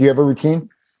look? Do you have a routine?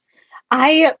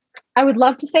 I would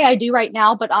love to say I do right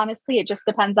now, but honestly, it just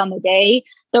depends on the day.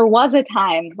 There was a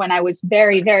time when I was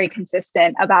very, very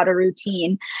consistent about a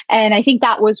routine. And I think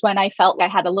that was when I felt I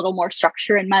had a little more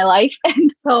structure in my life.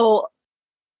 And so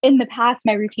in the past,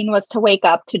 my routine was to wake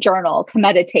up, to journal, to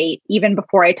meditate, even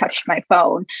before I touched my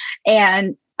phone.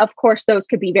 And of course, those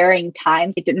could be varying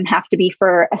times. It didn't have to be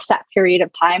for a set period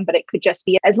of time, but it could just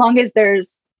be as long as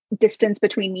there's distance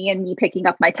between me and me picking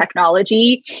up my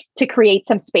technology to create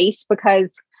some space.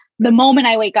 Because the moment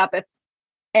I wake up, if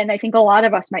And I think a lot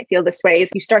of us might feel this way, is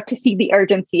you start to see the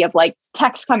urgency of like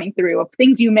text coming through, of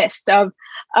things you missed, of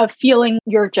feeling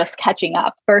you're just catching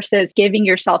up, versus giving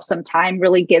yourself some time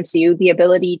really gives you the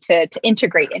ability to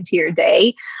integrate into your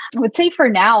day. I would say for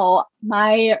now,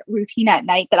 my routine at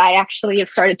night that I actually have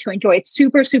started to enjoy, it's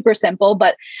super, super simple,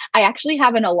 but I actually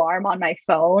have an alarm on my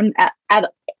phone at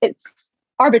it's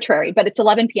arbitrary, but it's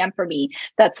 11 p.m. for me.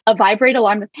 That's a vibrate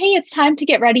alarm that's, hey, it's time to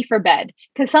get ready for bed.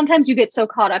 Because sometimes you get so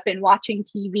caught up in watching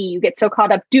TV, you get so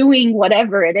caught up doing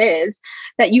whatever it is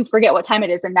that you forget what time it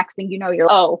is. And next thing you know,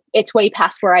 you're, oh, it's way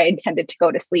past where I intended to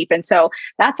go to sleep. And so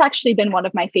that's actually been one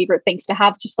of my favorite things, to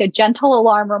have just a gentle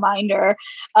alarm reminder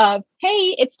of,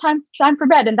 hey, it's time for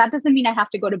bed. And that doesn't mean I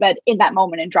have to go to bed in that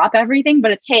moment and drop everything,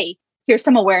 but it's, hey, here's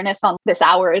some awareness on this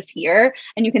hour is here,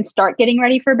 and you can start getting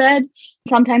ready for bed.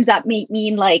 Sometimes that may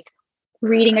mean like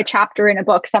reading a chapter in a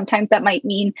book. Sometimes that might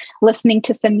mean listening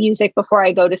to some music before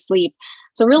I go to sleep.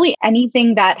 So really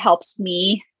anything that helps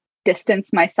me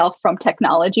distance myself from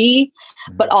technology,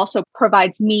 but also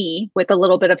provides me with a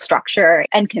little bit of structure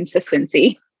and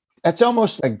consistency. That's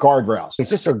almost like guardrails.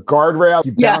 It's just a guardrail.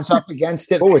 You bounce up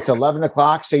against it. Oh, it's 11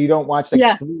 o'clock. So you don't watch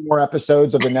like 3 more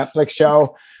episodes of the Netflix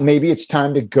show. Maybe it's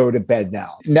time to go to bed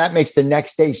now. And that makes the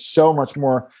next day so much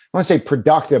more, I want to say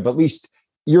productive, but at least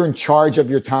you're in charge of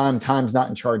your time. Time's not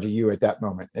in charge of you at that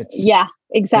moment.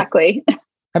 Exactly. How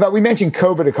about, we mentioned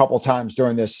COVID a couple of times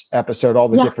during this episode, all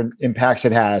the different impacts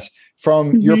it has.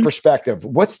 From your perspective,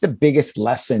 what's the biggest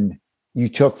lesson you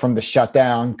took from the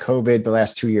shutdown, COVID, the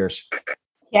last 2 years?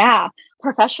 Yeah.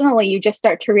 Professionally, you just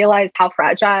start to realize how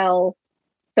fragile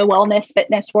the wellness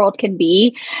fitness world can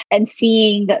be, and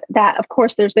seeing that, of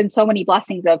course, there's been so many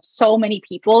blessings of so many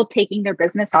people taking their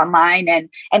business online and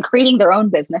creating their own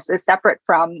businesses separate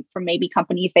from maybe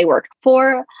companies they worked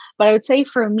for. But I would say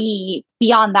for me,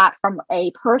 beyond that, from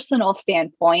a personal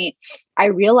standpoint, I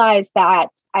realized that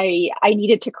I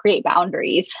needed to create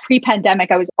boundaries.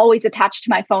 Pre-pandemic, I was always attached to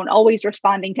my phone, always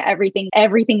responding to everything.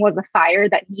 Everything was a fire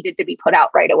that needed to be put out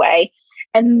right away.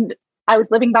 And I was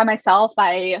living by myself.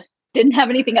 I didn't have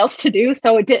anything else to do.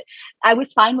 So I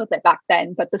was fine with it back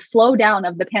then. But the slowdown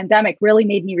of the pandemic really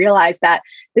made me realize that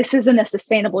this isn't a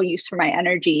sustainable use for my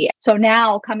energy. So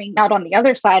now, coming out on the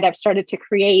other side, I've started to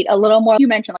create a little more, you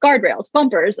mentioned like guardrails,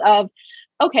 bumpers of,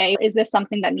 okay, is this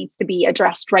something that needs to be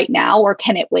addressed right now, or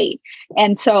can it wait?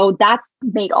 And so that's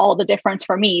made all the difference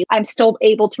for me. I'm still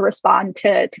able to respond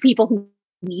to people who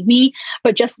need me,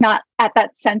 but just not at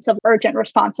that sense of urgent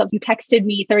response of, you texted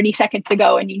me 30 seconds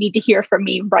ago and you need to hear from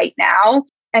me right now.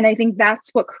 And I think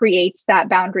that's what creates that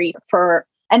boundary for,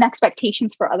 and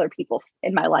expectations for other people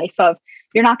in my life of,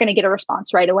 you're not going to get a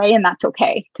response right away, and that's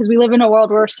okay. Because we live in a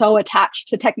world where we're so attached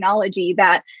to technology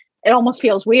that it almost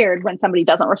feels weird when somebody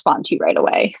doesn't respond to you right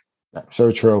away.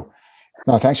 So true.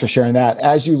 No, thanks for sharing that.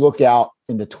 As you look out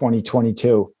into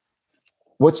 2022,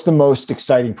 what's the most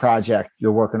exciting project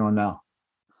you're working on now?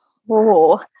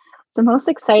 Oh, the most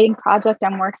exciting project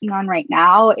I'm working on right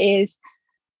now is,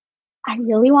 I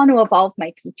really want to evolve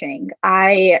my teaching.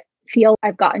 I feel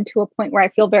I've gotten to a point where I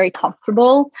feel very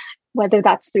comfortable, whether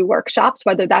that's through workshops,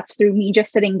 whether that's through me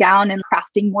just sitting down and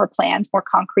crafting more plans, more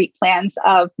concrete plans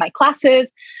of my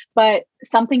classes. But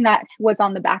something that was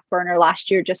on the back burner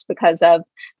last year, just because of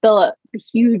the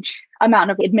huge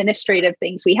amount of administrative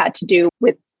things we had to do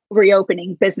with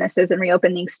reopening businesses and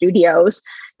reopening studios,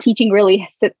 teaching really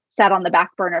sat on the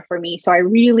back burner for me. So I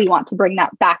really want to bring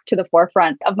that back to the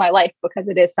forefront of my life, because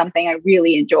it is something I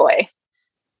really enjoy.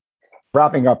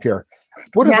 Wrapping up here,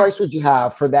 what advice would you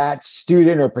have for that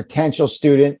student or potential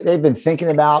student? They've been thinking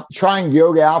about trying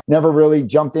yoga out, never really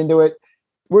jumped into it.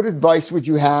 What advice would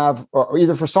you have, or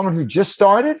either for someone who just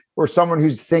started or someone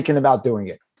who's thinking about doing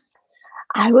it?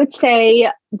 I would say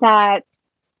that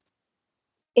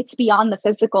it's beyond the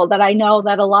physical, that I know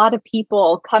that a lot of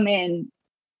people come in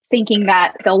thinking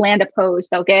that they'll land a pose,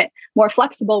 they'll get more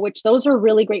flexible, which those are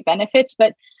really great benefits,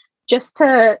 but just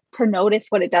to notice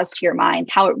what it does to your mind,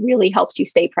 how it really helps you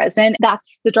stay present.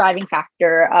 That's the driving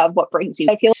factor of what brings you.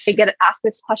 I feel like I get asked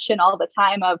this question all the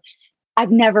time of,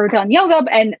 I've never done yoga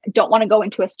and don't want to go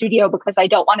into a studio because I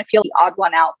don't want to feel the odd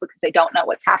one out because I don't know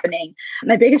what's happening.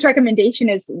 My biggest recommendation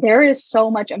is, there is so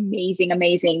much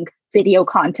amazing video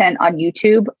content on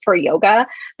YouTube for yoga.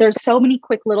 There's so many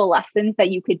quick little lessons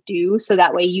that you could do, so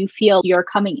that way you feel you're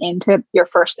coming into your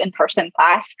first in-person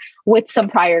class with some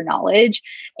prior knowledge.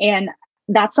 And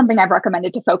that's something I've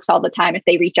recommended to folks all the time if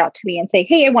they reach out to me and say,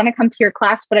 hey, I want to come to your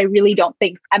class, but I really don't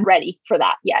think I'm ready for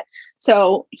that yet.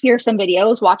 So here's some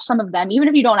videos, watch some of them, even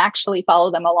if you don't actually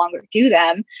follow them along or do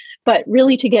them, but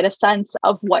really to get a sense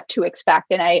of what to expect.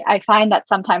 And I find that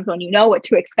sometimes when you know what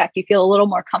to expect, you feel a little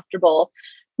more comfortable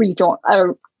rejoin,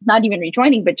 or not even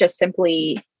rejoining, but just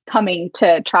simply coming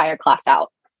to try a class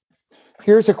out.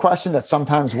 Here's a question that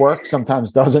sometimes works,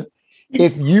 sometimes doesn't.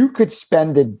 If you could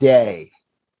spend a day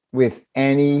with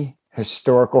any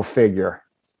historical figure,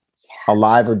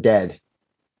 alive or dead,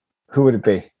 who would it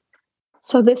be?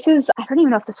 So I don't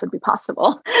even know if this would be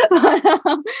possible.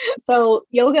 So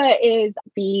yoga is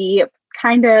the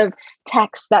kind of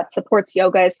text that supports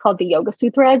yoga. It's called the Yoga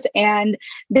Sutras, and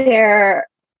they're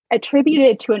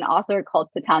attributed to an author called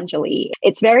Patanjali.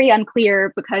 It's very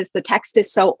unclear because the text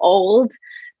is so old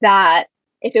that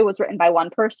if it was written by one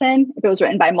person, if it was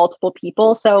written by multiple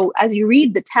people. So as you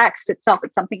read the text itself,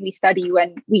 it's something we study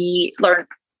when we learn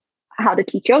how to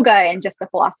teach yoga, and just the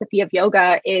philosophy of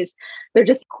yoga is they're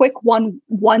just quick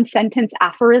one sentence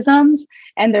aphorisms,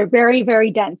 and they're very, very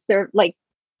dense. They're like,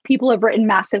 people have written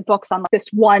massive books on this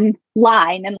one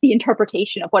line and the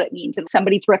interpretation of what it means, and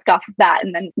somebody's ripped off of that.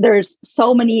 And then there's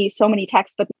so many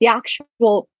texts, but the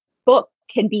actual book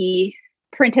can be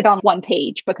printed on one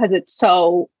page because it's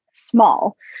so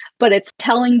small, but it's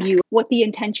telling you what the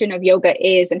intention of yoga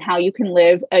is and how you can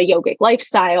live a yogic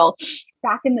lifestyle.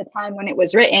 Back in the time when it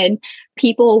was written,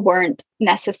 people weren't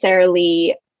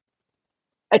necessarily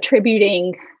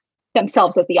attributing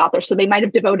themselves as the author. So they might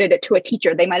have devoted it to a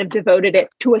teacher. They might have devoted it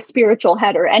to a spiritual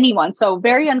head or anyone. So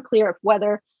very unclear if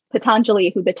whether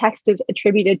Patanjali, who the text is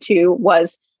attributed to,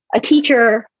 was a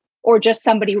teacher or just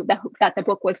somebody that the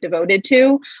book was devoted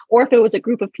to, or if it was a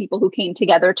group of people who came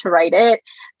together to write it.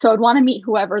 So I'd want to meet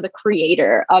whoever the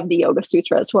creator of the Yoga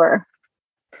Sutras were.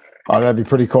 Oh, that'd be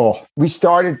pretty cool. We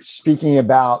started speaking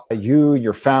about you,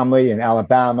 your family in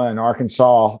Alabama and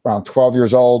Arkansas around 12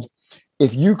 years old.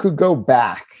 If you could go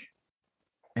back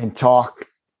and talk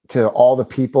to all the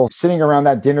people sitting around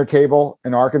that dinner table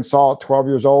in Arkansas at 12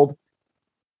 years old,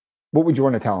 what would you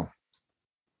want to tell them?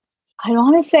 I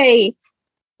want to say,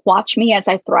 watch me as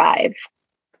I thrive.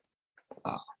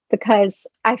 Wow. Because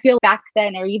I feel back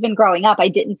then, or even growing up, I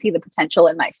didn't see the potential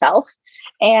in myself.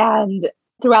 And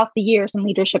throughout the years in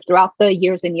leadership, throughout the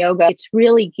years in yoga, it's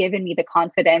really given me the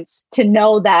confidence to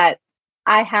know that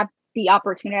I have the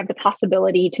opportunity, I have the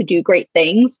possibility to do great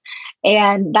things.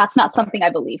 And that's not something I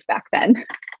believed back then.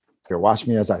 Here, watch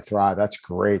me as I thrive. That's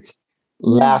great.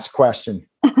 Last question.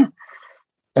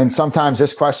 And sometimes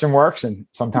this question works and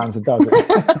sometimes it doesn't.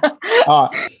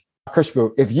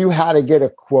 Khushbu, if you had to get a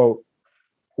quote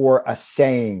or a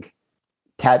saying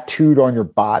tattooed on your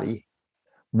body,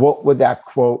 what would that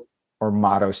quote or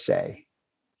motto say?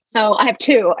 So I have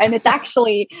two, and it's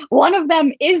actually, one of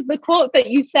them is the quote that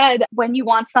you said, when you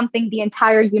want something, the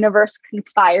entire universe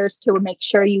conspires to make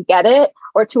sure you get it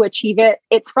or to achieve it.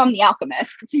 It's from The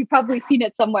Alchemist. So you've probably seen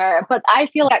it somewhere, but I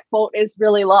feel that quote is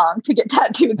really long to get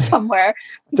tattooed somewhere.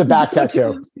 It's a back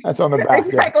tattoo. That's on the back.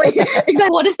 Exactly. Exactly.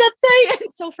 What does that say?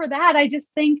 So for that, I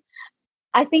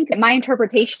think my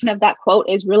interpretation of that quote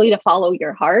is really to follow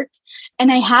your heart.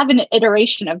 And I have an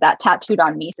iteration of that tattooed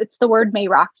on me. It's the word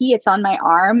Meiraki. It's on my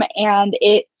arm, and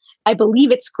I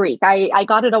believe it's Greek. I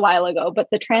got it a while ago, but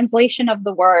the translation of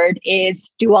the word is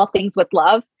do all things with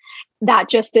love. That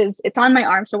just is, it's on my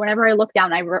arm. So whenever I look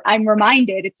down, I'm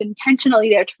reminded, it's intentionally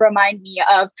there to remind me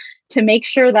to make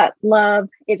sure that love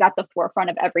is at the forefront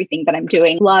of everything that I'm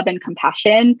doing. Love and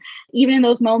compassion, even in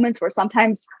those moments where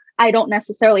sometimes I don't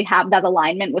necessarily have that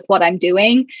alignment with what I'm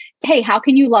doing. Hey, how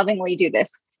can you lovingly do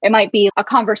this? It might be a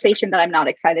conversation that I'm not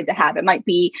excited to have. It might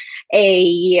be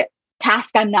a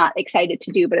task I'm not excited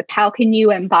to do, but it's how can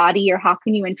you embody or how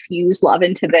can you infuse love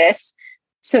into this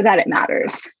so that it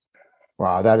matters?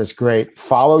 Wow, that is great.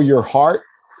 Follow your heart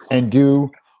and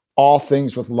do all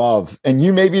things with love. And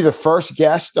you may be the first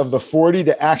guest of the 40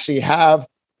 to actually have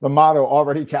the motto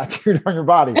already tattooed on your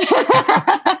body.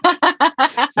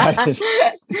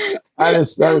 That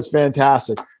is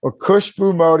fantastic. Well,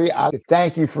 Khushbu Modi, I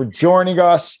thank you for joining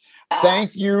us.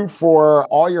 Thank you for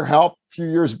all your help a few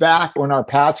years back when our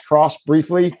paths crossed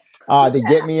briefly to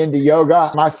get me into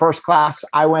yoga. My first class,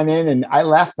 I went in and I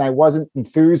left and I wasn't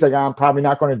enthused. Like, I'm probably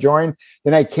not going to join.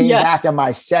 Then I came back and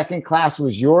my second class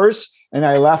was yours, and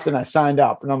I left and I signed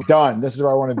up and I'm done. This is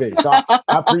where I want to be. So I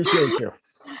appreciate you.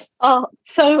 Oh,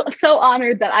 so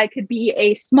honored that I could be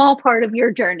a small part of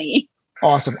your journey.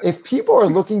 Awesome. If people are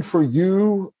looking for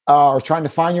you or trying to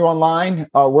find you online,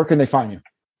 where can they find you?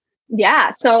 Yeah,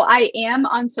 so I am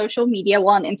on social media.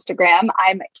 Well, on Instagram,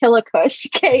 I'm Killakush,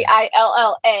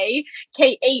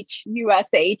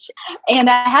 KILLAKHUSH. And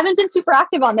I haven't been super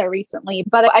active on there recently,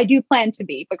 but I do plan to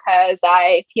be because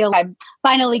I feel I'm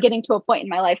finally getting to a point in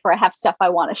my life where I have stuff I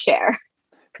want to share.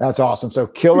 That's awesome. So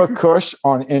Killakush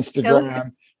on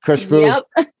Instagram. Khushbu,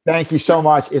 yep. Thank you so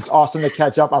much. It's awesome to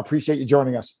catch up. I appreciate you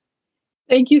joining us.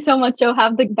 Thank you so much, Joe.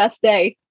 Have the best day.